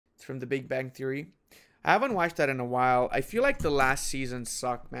It's from The Big Bang Theory. I haven't watched that in a while. I feel like the last season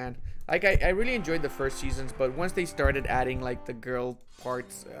sucked, man. Like, I really enjoyed the first seasons, but once they started adding, like, the girl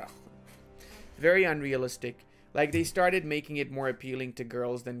parts, very unrealistic. Like, they started making it more appealing to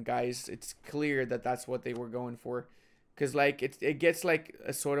girls than guys. It's clear that that's what they were going for. Because, like, it gets, like,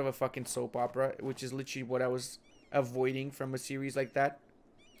 a sort of a fucking soap opera, which is literally what I was avoiding from a series like that.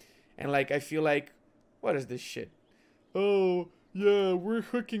 And, like, I feel like, what is this shit? Oh, yeah, we're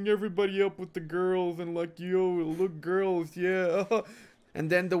hooking everybody up with the girls and, like, yo, look, girls, yeah. And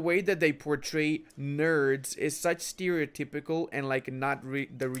then the way that they portray nerds is such stereotypical and, like, not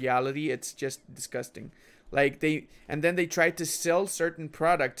the reality. It's just disgusting. Like, and then they try to sell certain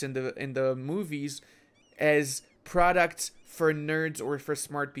products in the movies as products for nerds or for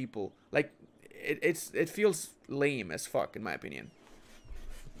smart people. Like, it feels lame as fuck, in my opinion.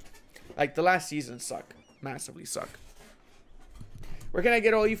 Like, the last season suck. Massively suck. Where can I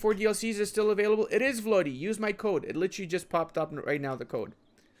get all EU4 DLCs? Is still available? It is, Ludi. Use my code. It literally just popped up right now, the code.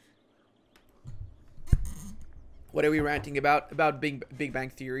 What are we ranting about? About Big Bang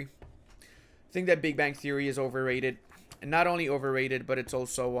Theory. I think that Big Bang Theory is overrated. And not only overrated, but it's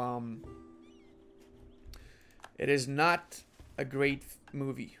also, it is not a great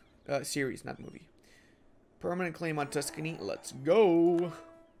movie. Series, not movie. Permanent claim on Tuscany. Let's go.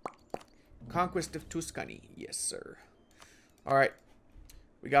 Conquest of Tuscany. Yes, sir. Alright.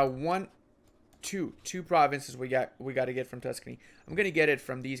 We got two provinces we got to get from Tuscany. I'm gonna get it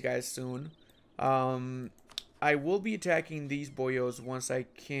from these guys soon. I will be attacking these boyos once I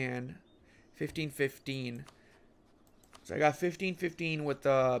can. 15-15. So I got 15-15 with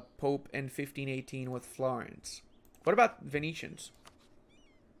the Pope and 15-18 with Florence. What about Venetians?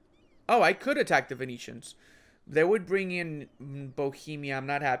 Oh, I could attack the Venetians. They would bring in Bohemia. I'm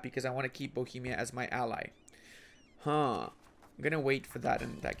not happy because I want to keep Bohemia as my ally. Huh. I'm going to wait for that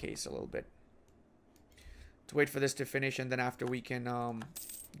in that case a little bit. To wait for this to finish, and then after we can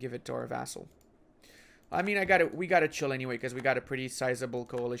give it to our vassal. I mean, we got to chill anyway because we got a pretty sizable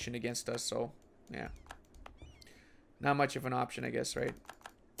coalition against us, so yeah. Not much of an option, I guess, right?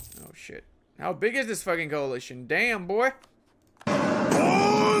 Oh shit. How big is this fucking coalition? Damn, boy.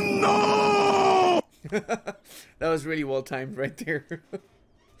 Oh no! That was really well timed right there.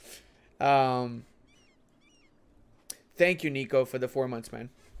 Thank you, Nico, for the 4 months, man.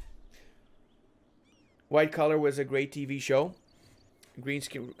 White Collar was a great TV show. Green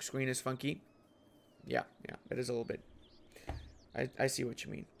screen is funky. Yeah, it is a little bit. I see what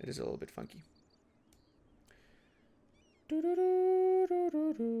you mean. It is a little bit funky.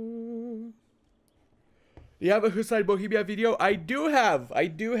 You have a Hussite Bohemia video? I do have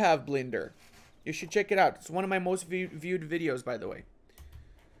Blinder. You should check it out. It's one of my most viewed videos, by the way.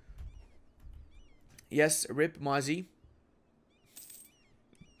 Yes, rip Mozzie.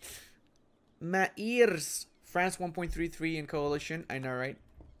 Mare's France 1.33 in coalition. I know, right?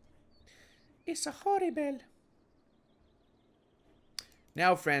 It's a horrible.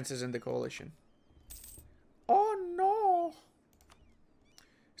 Now France is in the coalition. Oh no.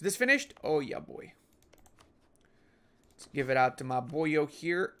 Is this finished? Oh yeah, boy. Let's give it out to my boyo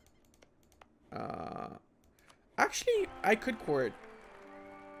here. Actually, I could core it.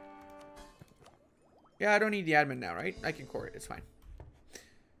 Yeah, I don't need the admin now, right? I can core it. It's fine.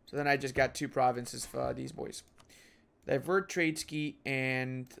 So then I just got 2 provinces for these boys. Divert trade ski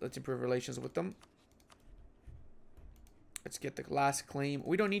and let's improve relations with them. Let's get the last claim.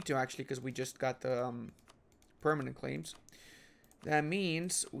 We don't need to actually because we just got the permanent claims. That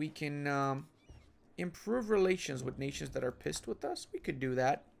means we can improve relations with nations that are pissed with us. We could do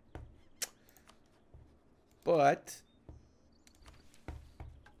that. But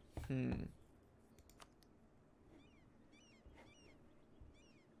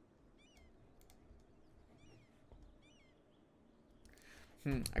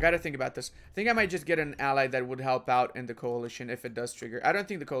I gotta think about this. I think I might just get an ally that would help out in the coalition if it does trigger. I don't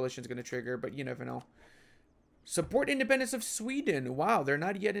think the coalition's gonna trigger, but you never know. Support independence of Sweden. Wow, they're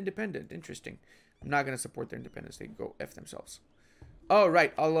not yet independent. Interesting. I'm not gonna support their independence. They can go F themselves. Oh,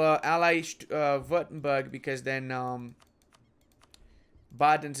 right. I'll ally Württemberg because then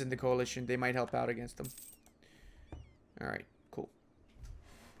Baden's in the coalition. They might help out against them. Alright, cool.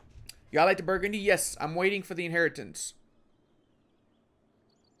 You allied to Burgundy? Yes, I'm waiting for the inheritance.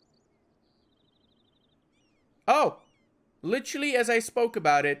 Oh! Literally as I spoke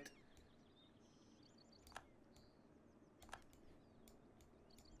about it.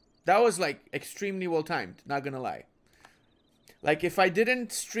 That was like extremely well timed, not gonna lie. Like if I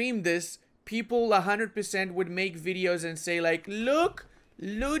didn't stream this, people 100% would make videos and say like, look,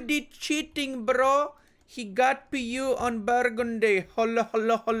 Ludi cheating, bro. He got PU on Burgundy. Hello,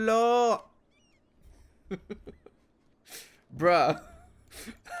 hello, hello. Bruh.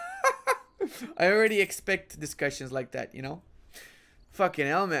 I already expect discussions like that, you know? Fucking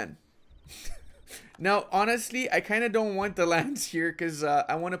hell, man. Now, honestly, I kind of don't want the lands here because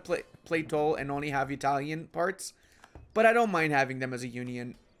I want to play toll and only have Italian parts. But I don't mind having them as a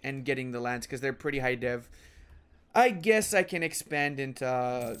union and getting the lands because they're pretty high dev. I guess I can expand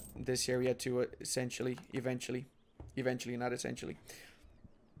into this area too, essentially, eventually. Eventually, not essentially.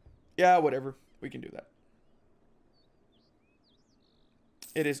 Yeah, whatever. We can do that.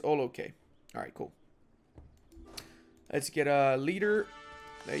 It is all okay. All right, cool. Let's get a leader.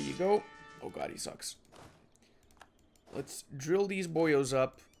 There you go. Oh, God, he sucks. Let's drill these boyos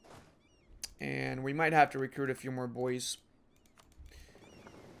up. And we might have to recruit a few more boys.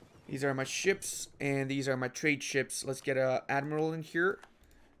 These are my ships, and these are my trade ships. Let's get a admiral in here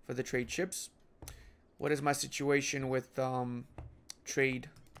for the trade ships. What is my situation with trade?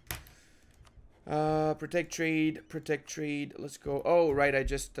 Protect trade, protect trade. Let's go. Oh, right, I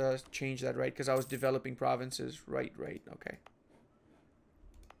just changed that, right? Because I was developing provinces. Right, okay.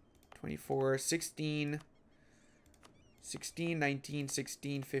 24, 16, 16, 19,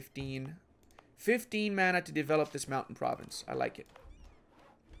 16, 15. 15 mana to develop this mountain province. I like it.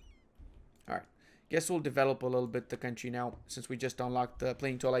 Alright. Guess we'll develop a little bit the country now, since we just unlocked the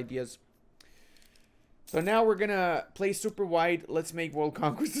playing toll ideas. So now we're gonna play super wide. Let's make world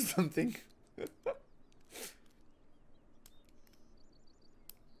conquest or something.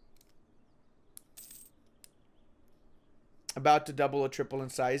 About to double or triple in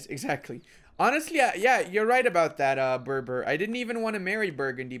size. Exactly. Honestly, yeah, you're right about that, Berber. I didn't even want to marry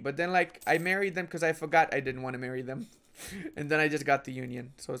Burgundy, but then, like, I married them because I forgot I didn't want to marry them. And then I just got the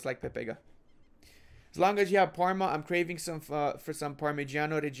union. So it's like Pepega. As long as you have Parma, I'm craving some for some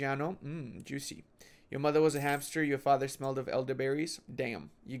Parmigiano Reggiano. Mmm, juicy. Your mother was a hamster. Your father smelled of elderberries.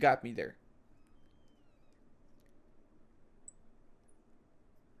 Damn, you got me there.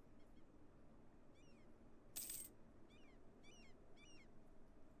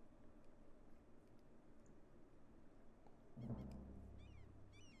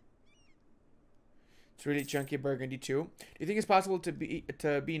 It's really chunky Burgundy too. Do you think it's possible to be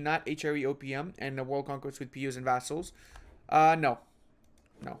not HRE OPM and a world conquest with PUs and vassals? No.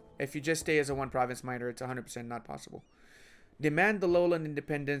 No. If you just stay as a one province miner, it's 100% not possible. Demand the lowland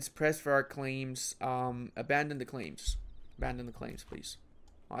independence. Press for our claims. Abandon the claims. Abandon the claims, please.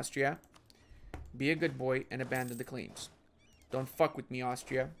 Austria. Be a good boy and abandon the claims. Don't fuck with me,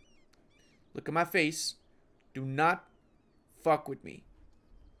 Austria. Look at my face. Do not fuck with me.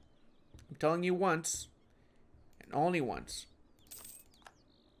 I'm telling you once. And only once.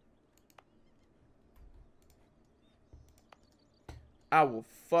 I will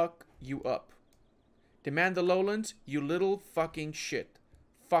fuck you up. Demand the lowlands, you little fucking shit.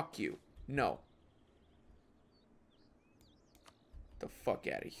 Fuck you. No. The fuck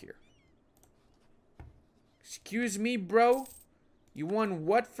out of here. Excuse me, bro? You want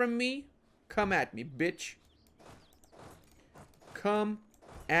what from me? Come at me, bitch. Come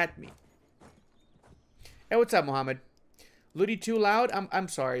at me. Hey, what's up, Mohammed? Ludi too loud? I'm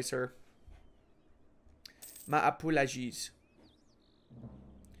sorry, sir. Ma apologies.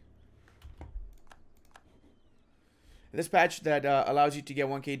 This patch that allows you to get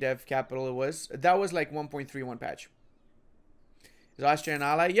 1k dev capital, that was like 1.31 patch. Is Austria an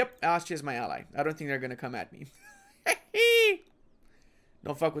ally? Yep, Austria is my ally. I don't think they're gonna come at me.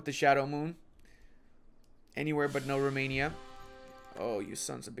 Don't fuck with the Shadow Moon. Anywhere but no Romania. Oh, you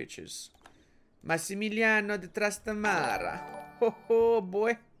sons of bitches. Massimiliano de Trastamara. Ho ho,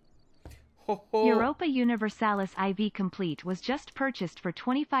 boy. Ho ho. Europa Universalis IV Complete was just purchased for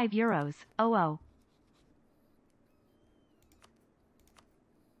 25 euros. Oh.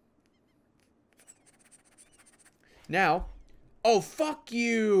 Now, oh, fuck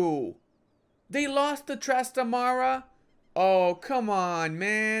you. They lost to Trastamara? Oh, come on,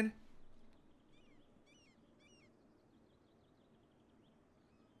 man.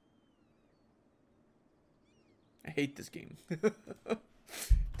 I hate this game.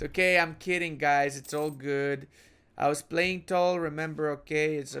 It's okay, I'm kidding, guys. It's all good. I was playing tall, remember,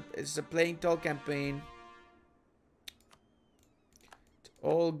 okay? It's a playing tall campaign. It's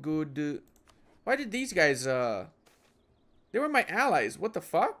all good. Why did these guys, they were my allies. What the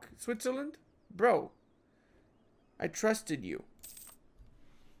fuck? Switzerland? Bro. I trusted you.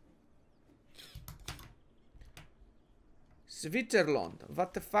 Switzerland.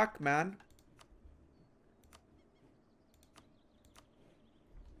 What the fuck, man?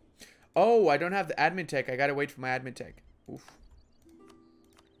 Oh, I don't have the admin tech. I gotta wait for my admin tech. Oof.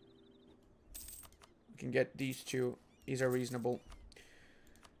 can get these two. These are reasonable.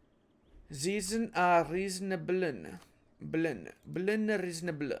 These are reasonable.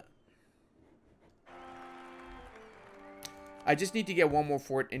 Reasonable. I just need to get one more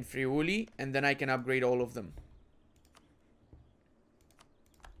fort in Friuli, and then I can upgrade all of them.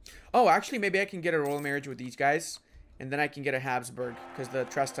 Oh, actually, maybe I can get a royal marriage with these guys, and then I can get a Habsburg, because the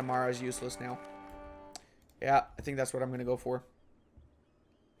Trastamara is useless now. Yeah, I think that's what I'm going to go for.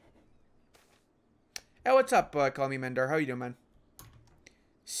 Hey, what's up, Call Me Mendar? How you doing, man?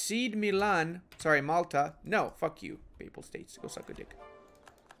 Seed Milan. Sorry, Malta. No, fuck you, Papal States. Go suck a dick.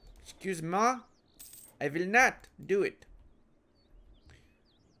 Excuse me. I will not do it.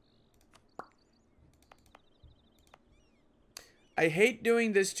 I hate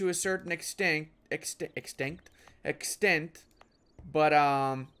doing this to a certain extent, but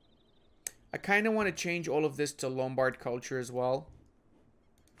I kind of want to change all of this to Lombard culture as well,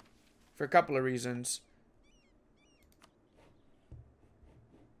 for a couple of reasons.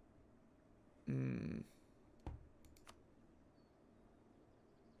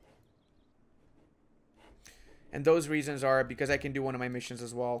 And those reasons are because I can do one of my missions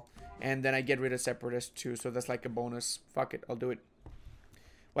as well. And then I get rid of separatists too. So that's like a bonus. Fuck it. I'll do it.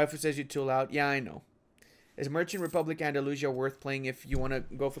 Wife says you're too loud. Yeah, I know. Is Merchant Republic Andalusia worth playing if you want to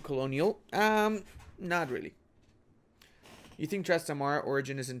go for colonial? Not really. You think Trastamara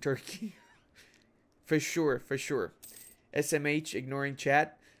origin is in Turkey? For sure. For sure. SMH ignoring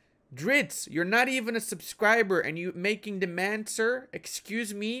chat. Dritz, you're not even a subscriber and you making demands, sir?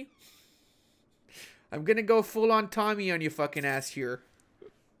 Excuse me? I'm gonna go full on Tommy on you fucking ass here.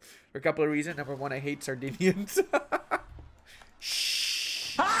 For a couple of reasons. Number one, I hate Sardinians.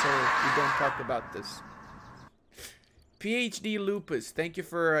 Shh. Sir, we don't talk about this. PhD Lupus, thank you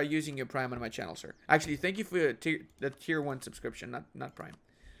for using your Prime on my channel, sir. Actually, thank you for the tier 1 subscription, not Prime.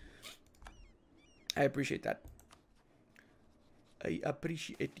 I appreciate that. I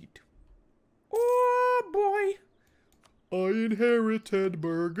appreciate it. Oh, boy. I inherited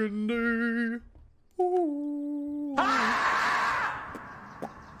Burgundy. Ooh.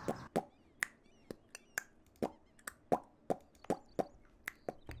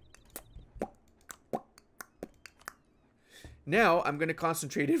 Now, I'm going to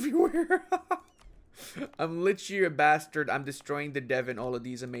concentrate everywhere. I'm literally a bastard. I'm destroying the dev in all of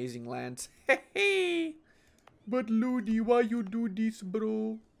these amazing lands. Hey. But Ludi, why you do this,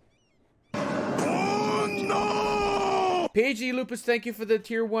 bro? Oh, no! PG Lupus, thank you for the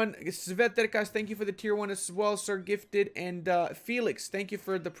tier 1. Sveterkas, thank you for the tier 1 as well, sir. Gifted. And Felix, thank you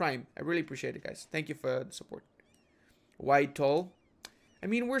for the Prime. I really appreciate it, guys. Thank you for the support. Why tall? I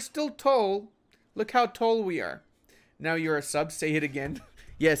mean, we're still tall. Look how tall we are. Now you're a sub. Say it again.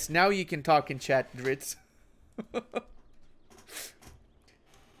 Yes, now you can talk in chat, Dritz.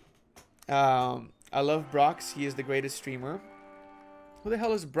 I love Brox. He is the greatest streamer. Who the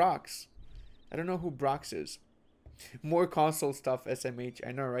hell is Brox? I don't know who Brox is. More console stuff, SMH.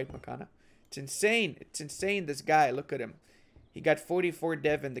 I know, right, Makana? It's insane. It's insane, this guy. Look at him. He got 44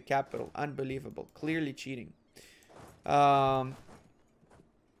 dev in the capital. Unbelievable. Clearly cheating. Alright,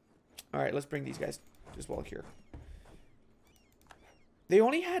 let's bring these guys as well here. They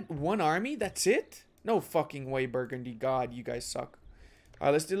only had one army? That's it? No fucking way, Burgundy. God, you guys suck.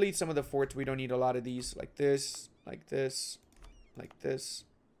 Alright, let's delete some of the forts. We don't need a lot of these. Like this. Like this. Like this.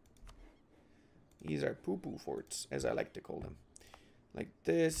 These are poo-poo forts, as I like to call them. Like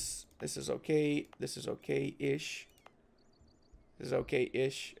this. This is okay. This is okay-ish. This is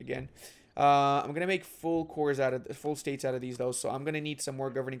okay-ish. Again. I'm going to make full cores out of... full states out of these, though. So I'm going to need some more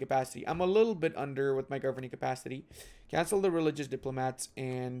governing capacity. I'm a little bit under with my governing capacity. Cancel the religious diplomats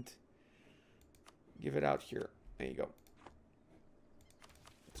and give it out here. There you go.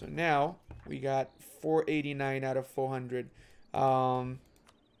 So now we got 489 out of 400.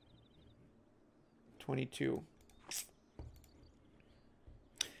 22.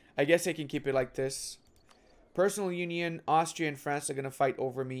 I guess I can keep it like this. Personal union, Austria and France are going to fight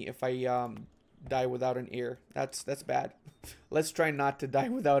over me if I die without an heir. That's bad. Let's try not to die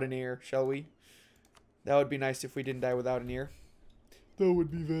without an heir, shall we? That would be nice if we didn't die without an heir. That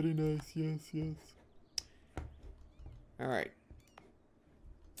would be very nice, yes, yes. Alright.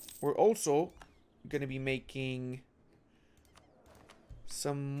 We're also going to be making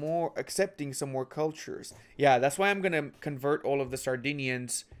some more, accepting some more cultures. Yeah, that's why I'm going to convert all of the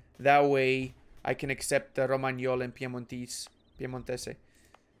Sardinians. That way I can accept the Romagnol and Piemontese.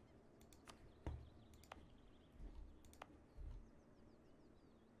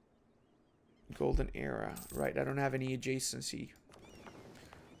 Golden era. Right, I don't have any adjacency.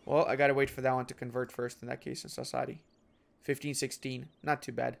 Well, I gotta wait for that one to convert first in that case in Sassari. 1516. Not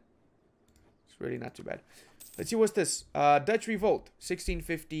too bad. It's really not too bad. Let's see what's this. Dutch Revolt,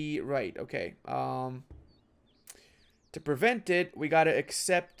 1650, right, okay. To prevent it, we gotta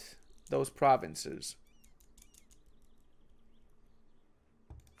accept those provinces.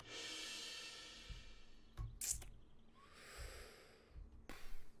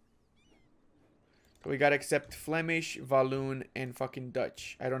 So we gotta accept Flemish, Walloon, and fucking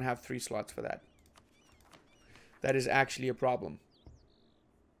Dutch. I don't have 3 slots for that. That is actually a problem.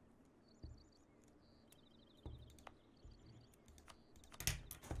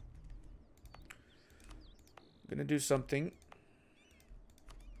 I'm gonna do something.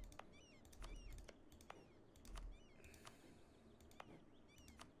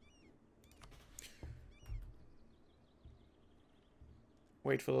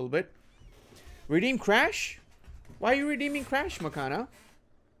 Wait for a little bit. Redeem Crash? Why are you redeeming Crash, Makana?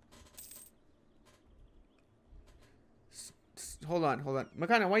 Hold on, hold on.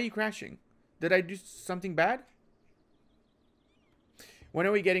 Makana, why are you crashing? Did I do something bad? When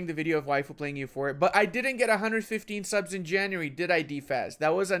are we getting the video of waifu playing EU4? But I didn't get 115 subs in January, did I, DFAS?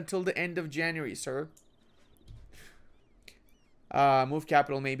 That was until the end of January, sir. Move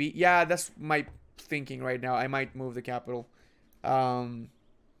capital, maybe. Yeah, that's my thinking right now. I might move the capital.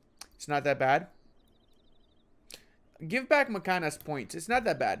 It's not that bad. Give back Makana's points. It's not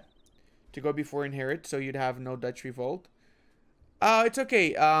that bad. To go before inherit, so you'd have no Dutch revolt. It's okay.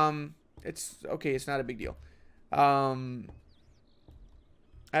 It's okay. It's not a big deal.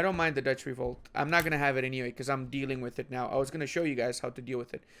 I don't mind the Dutch revolt. I'm not gonna have it anyway because I'm dealing with it now. I was gonna show you guys how to deal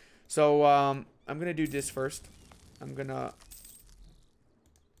with it. So I'm gonna do this first. I'm gonna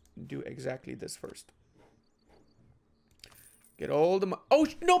do exactly this first. Get all the... Oh,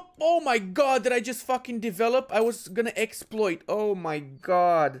 no! Oh my god, did I just fucking develop? I was gonna exploit. Oh my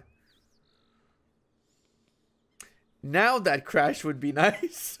god. Now that crash would be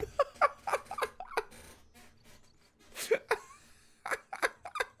nice.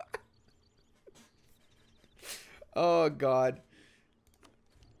 Oh god.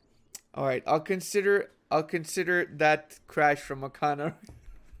 Alright, I'll consider that crash from Makana.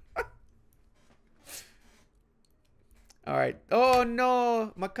 Alright. Oh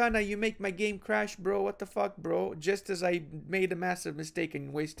no! Makana, you make my game crash, bro. What the fuck, bro? Just as I made a massive mistake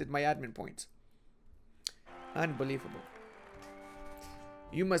and wasted my admin points. Unbelievable.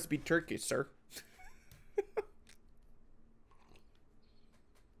 You must be Turkish, sir.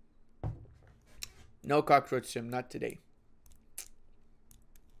 No cockroach sim, not today.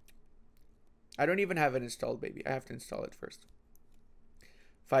 I don't even have it installed, baby. I have to install it first.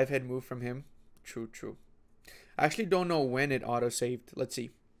 5-head move from him. True, true. I actually don't know when it auto-saved. Let's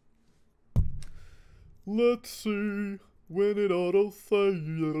see. Let's see when it auto-saved.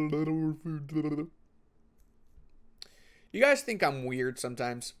 You guys think I'm weird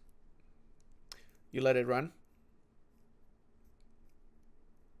sometimes? You let it run?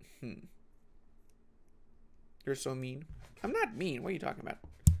 You're so mean. I'm not mean. What are you talking about?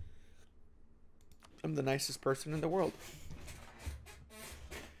 I'm the nicest person in the world.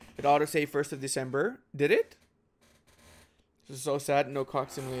 It autosave 1st of December. Did it? This is so sad. No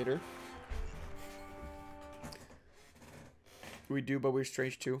cock simulator. We do, but we're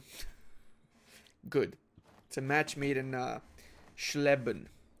strange too. Good. It's a match made in Schleben.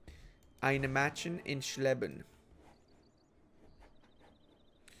 Eine Matchen in Schleben.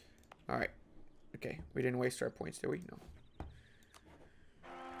 Alright. Okay. We didn't waste our points, did we? No.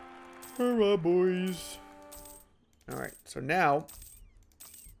 Alright, boys. Alright. So now,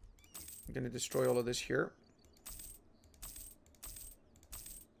 I'm going to destroy all of this here.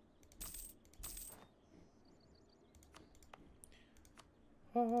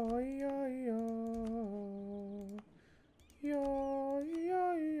 Oh, yeah, yeah. Yeah,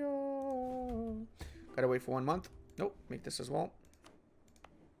 yeah, yeah. Gotta wait for 1 month. Nope, make this as well.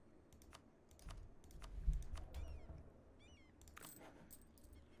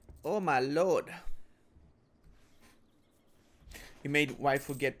 Oh my lord. You made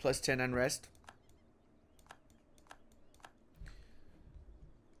waifu get +10 unrest.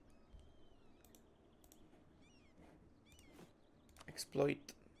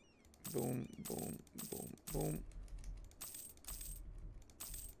 Exploit. Boom, boom, boom, boom.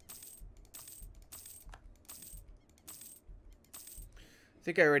 I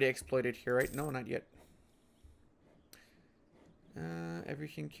think I already exploited here, right? No, not yet.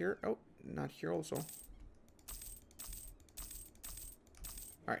 Everything here. Oh, not here also.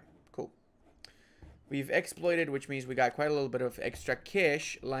 Alright, cool. We've exploited, which means we got quite a little bit of extra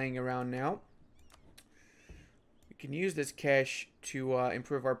cash lying around now. We can use this cash to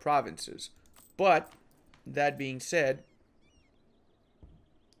improve our provinces. But, that being said,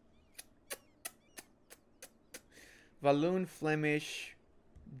 Walloon, Flemish,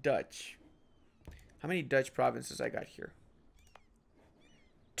 Dutch. How many Dutch provinces I got here?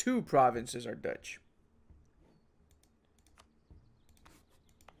 2 provinces are Dutch.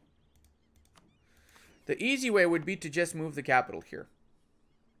 The easy way would be to just move the capital here.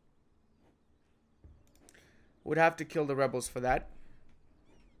 Would have to kill the rebels for that.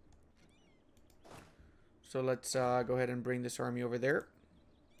 So let's go ahead and bring this army over there.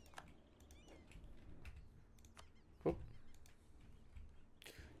 Oh.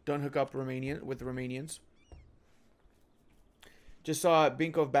 Don't hook up with the Romanians. Just saw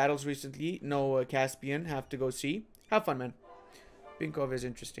Binkov battles recently. No Caspian. Have to go see. Have fun, man. Binkov is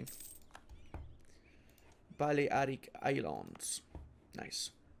interesting. Balearic Islands.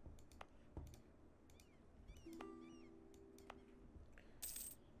 Nice.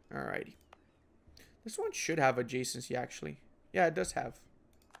 Alrighty. This one should have adjacency, actually. Yeah, it does have.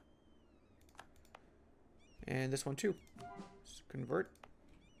 And this one, too. Let's convert.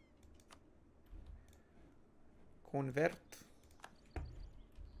 Convert.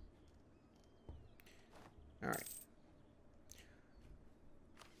 Alright.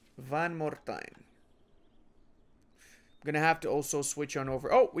 One more time. I'm gonna have to also switch on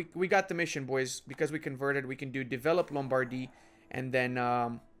over. Oh, we got the mission, boys. Because we converted, we can do develop Lombardy. And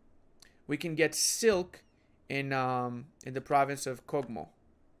then we can get silk in the province of Cogmo.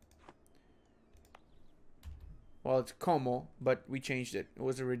 Well, it's Como, but we changed it. It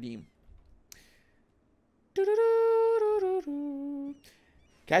was a redeem.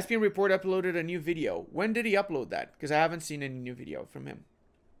 Caspian Report uploaded a new video. When did he upload that? Because I haven't seen any new video from him.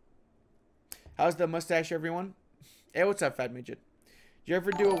 How's the mustache, everyone? Hey, what's up, Fat Midget? Did you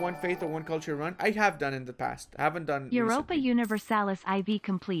ever do a one faith or one culture run? I have done in the past. I haven't done Europa recently. Universalis IV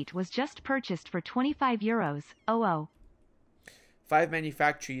Complete was just purchased for 25 euros. Oh. 5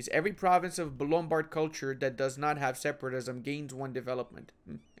 manufactories. Every province of Lombard culture that does not have separatism gains 1 development.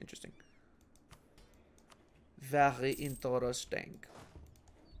 Interesting. Very interesting.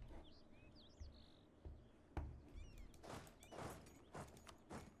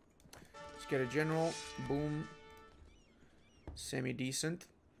 Let's get a general. Boom. Semi-decent.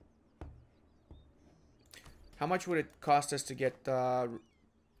 How much would it cost us to get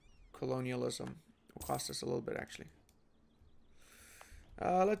colonialism? It will cost us a little bit, actually.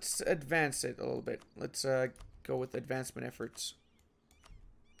 Let's advance it a little bit. Let's go with advancement efforts.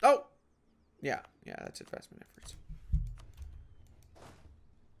 Oh! Yeah, that's advancement efforts.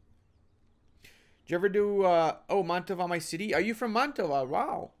 Did you ever do, oh, Mantova, my city? Are you from Mantova?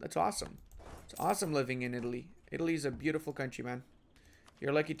 Wow, that's awesome. It's awesome living in Italy. Italy is a beautiful country, man.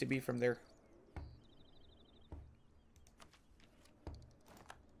 You're lucky to be from there.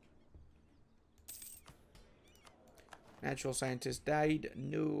 Natural scientist died.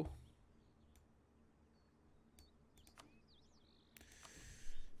 No.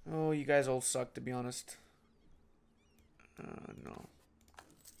 Oh, you guys all suck, to be honest. No.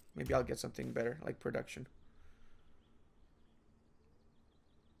 Maybe I'll get something better, like production.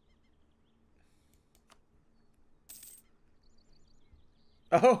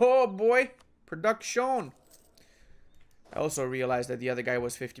 Oh, boy. Production. I also realized that the other guy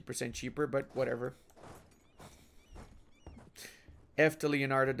was 50% cheaper, but whatever. F to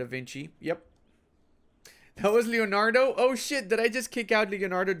Leonardo da Vinci. Yep. That was Leonardo? Oh, shit. Did I just kick out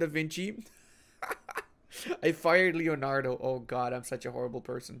Leonardo da Vinci? I fired Leonardo. Oh, God. I'm such a horrible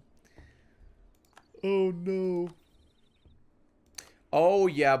person. Oh, no. Oh,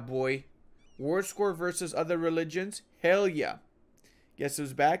 yeah, boy. War score versus other religions? Hell yeah. Guess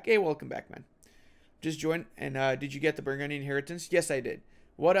who's back? Hey, welcome back, man. Just joined. And did you get the Burgundian inheritance? Yes, I did.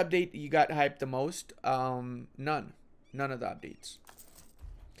 What update you got hyped the most? None. None of the updates.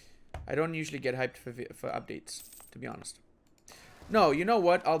 I don't usually get hyped for updates, to be honest. No, you know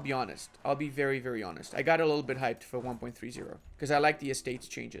what? I'll be honest. I'll be very, very honest. I got a little bit hyped for 1.30 because I like the estates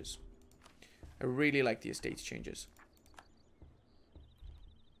changes. I really like the estates changes.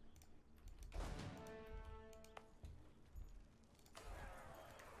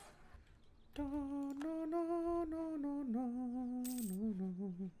 No, no, no, no, no, no,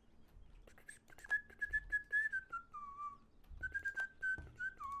 no.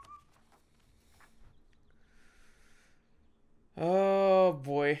 Oh,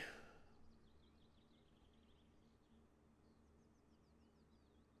 boy.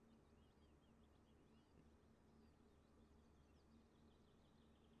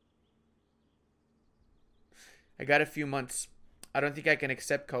 I got a few months. I don't think I can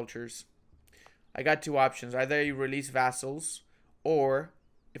accept cultures. I got 2 options. Either you release vassals, or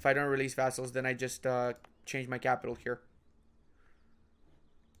if I don't release vassals, then I just change my capital here.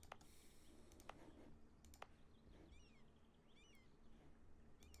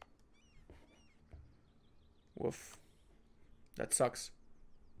 Woof. That sucks.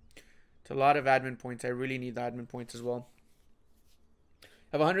 It's a lot of admin points. I really need the admin points as well.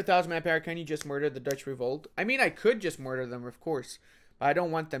 Have 100,000 manpower. Can you just murder the Dutch revolt? I mean, I could just murder them, of course. But I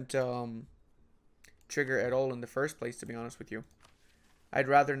don't want them to trigger at all in the first place, to be honest with you. I'd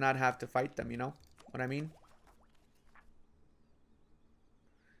rather not have to fight them, you know what I mean?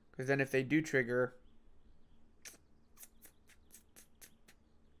 Because then if they do trigger...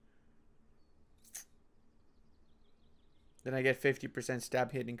 then I get 50%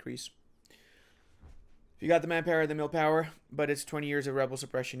 stab hit increase. If you got the manpower, the mill power, but it's 20 years of rebel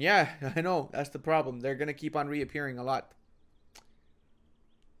suppression. Yeah, I know. That's the problem. They're going to keep on reappearing a lot.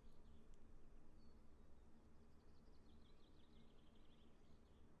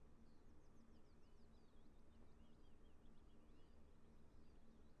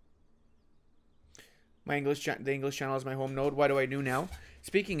 The English channel is my home node. What do I do now?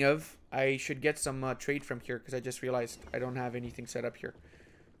 Speaking of, I should get some trade from here because I just realized I don't have anything set up here.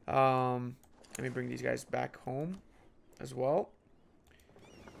 Let me bring these guys back home as well.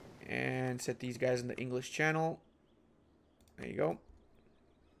 And set these guys in the English channel. There you go.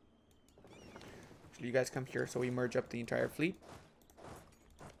 So you guys come here so we merge up the entire fleet.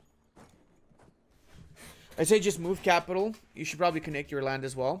 I say just move capital. You should probably connect your land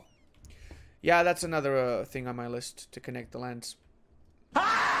as well. Yeah, that's another thing on my list to connect the lands.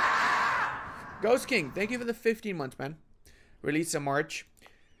 Ghost King, thank you for the 15 months, man. Release a march.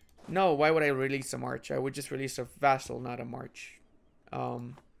 No, why would I release a march? I would just release a vassal, not a march. I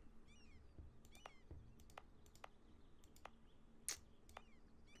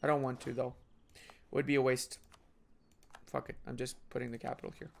don't want to, though. Would be a waste. Fuck it. I'm just putting the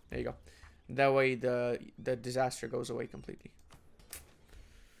capital here. There you go. That way the disaster goes away completely.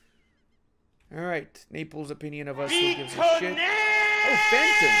 Alright. Naples' opinion of us. Who gives a shit? Oh,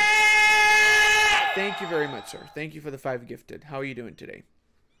 Fenton. Thank you very much, sir. Thank you for the 5 gifted. How are you doing today?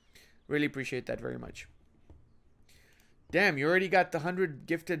 Really appreciate that very much. Damn, you already got the 100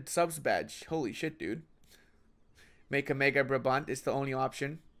 gifted subs badge. Holy shit, dude. Make a Mega Brabant. It's the only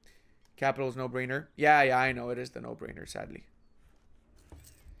option. Capital's no-brainer. Yeah, I know. It is the no-brainer, sadly.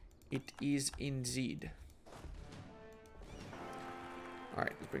 It is indeed.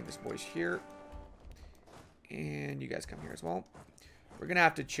 Alright, let's bring this boys here. And you guys come here as well. We're going to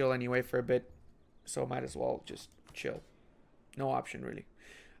have to chill anyway for a bit. So might as well just chill. No option, really.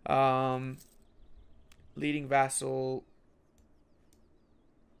 Leading vassal.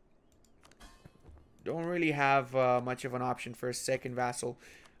 Don't really have much of an option for a second vassal.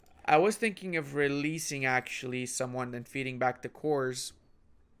 I was thinking of releasing, actually, someone and feeding back the cores.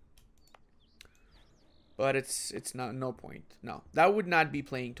 But it's not, no point. No, that would not be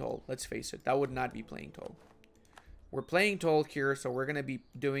playing toll. Let's face it. That would not be playing toll. We're playing toll here, so we're going to be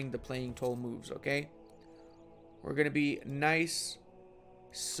doing the playing toll moves, okay? We're going to be nice,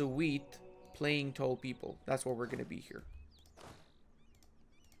 sweet, playing toll people. That's what we're going to be here.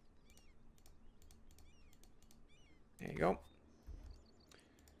 There you go.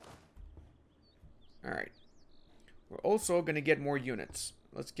 Alright. We're also going to get more units.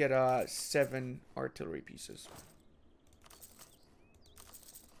 Let's get 7 artillery pieces.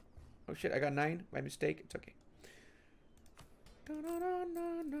 Oh shit, I got 9 by mistake. It's okay.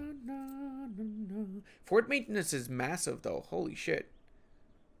 Fort maintenance is massive though. Holy shit.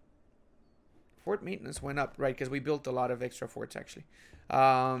 Fort maintenance went up, right? Because we built a lot of extra forts actually.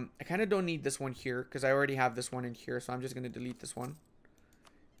 I kind of don't need this one here because I already have this one in here. So I'm just going to delete this one.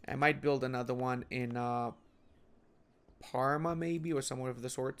 I might build another one in Parma maybe or somewhere of the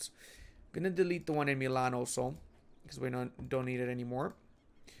sorts. I'm going to delete the one in Milan also because we don't need it anymore.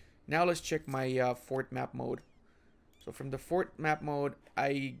 Now let's check my fort map mode. So from the fort map mode,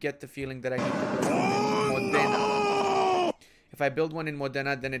 I get the feeling that I need to build one in Modena. If I build one in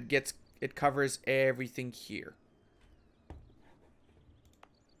Modena, then it covers everything here.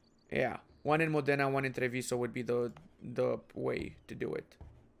 Yeah, one in Modena, one in Treviso would be the way to do it.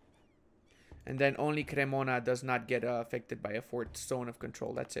 And then only Cremona does not get affected by a fort zone of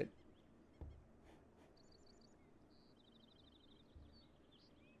control. That's it.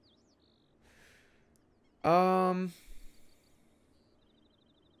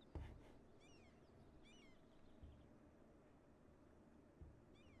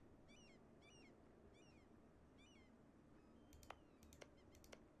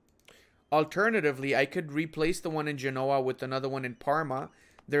 Alternatively, I could replace the one in Genoa with another one in Parma.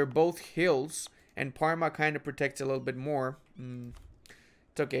 They're both hills, and Parma kind of protects a little bit more.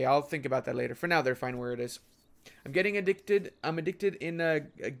 It's okay, I'll think about that later. For now, they're fine where it is. I'm getting addicted. I'm addicted in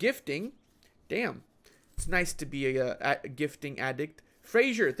gifting. Damn. It's nice to be a gifting addict.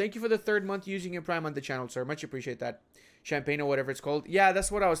 Frazier, thank you for the 3rd month using your Prime on the channel, sir. Much appreciate that. Champagne or whatever it's called. Yeah,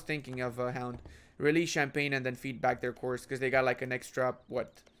 that's what I was thinking of, Hound. Release Champagne and then feed back their cores because they got like an extra,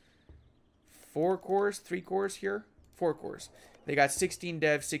 what? 4 cores? 3 cores here? 4 cores. They got 16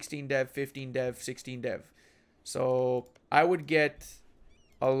 dev, 16 dev, 15 dev, 16 dev. So I would get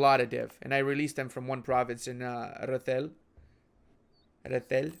a lot of dev. And I released them from one province in Rethel.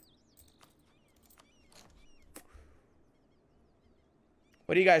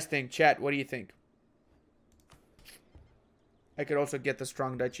 What do you guys think? Chat, what do you think? I could also get the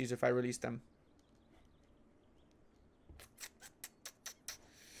strong duchies if I release them.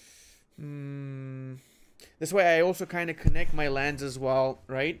 This way I also kind of connect my lands as well,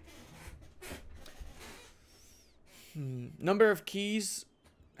 right? Number of keys.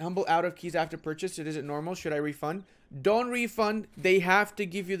 Humble out of keys after purchase. Is it normal? Should I refund? Don't refund. They have to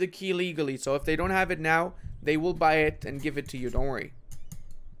give you the key legally. So if they don't have it now, they will buy it and give it to you. Don't worry.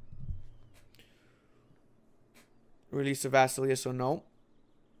 Release of Vassilia, so no.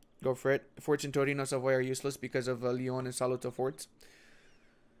 Go for it. Forts in Torino, Savoy are useless because of Lyon and Salotto forts.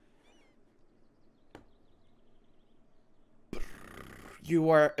 You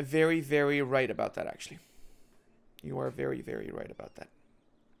are very, very right about that, actually. You are very, very right about that.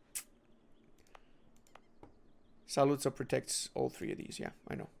 Saluzzo protects all 3 of these. Yeah,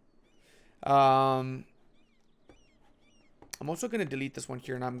 I know. I'm also going to delete this one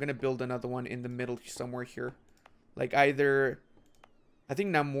here, and I'm going to build another one in the middle somewhere here. Like either... I think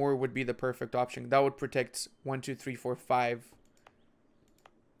Namur would be the perfect option. That would protect 1, 2, 3, 4, 5.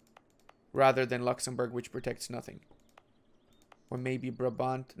 Rather than Luxembourg, which protects nothing. Or maybe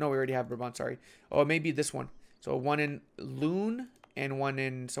Brabant. No, we already have Brabant, sorry. Oh, maybe this one. So 1 in Loon and 1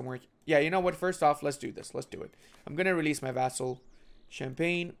 in somewhere. Yeah, you know what? First off, let's do this. Let's do it. I'm going to release my vassal.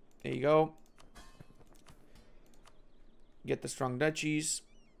 Champagne. There you go. Get the strong duchies.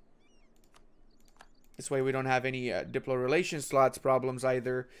 This way we don't have any Diplo relation slots problems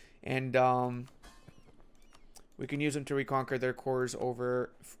either. And we can use them to reconquer their cores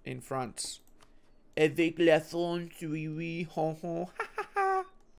over in France. Avec la France, oui, oui, hon, hon.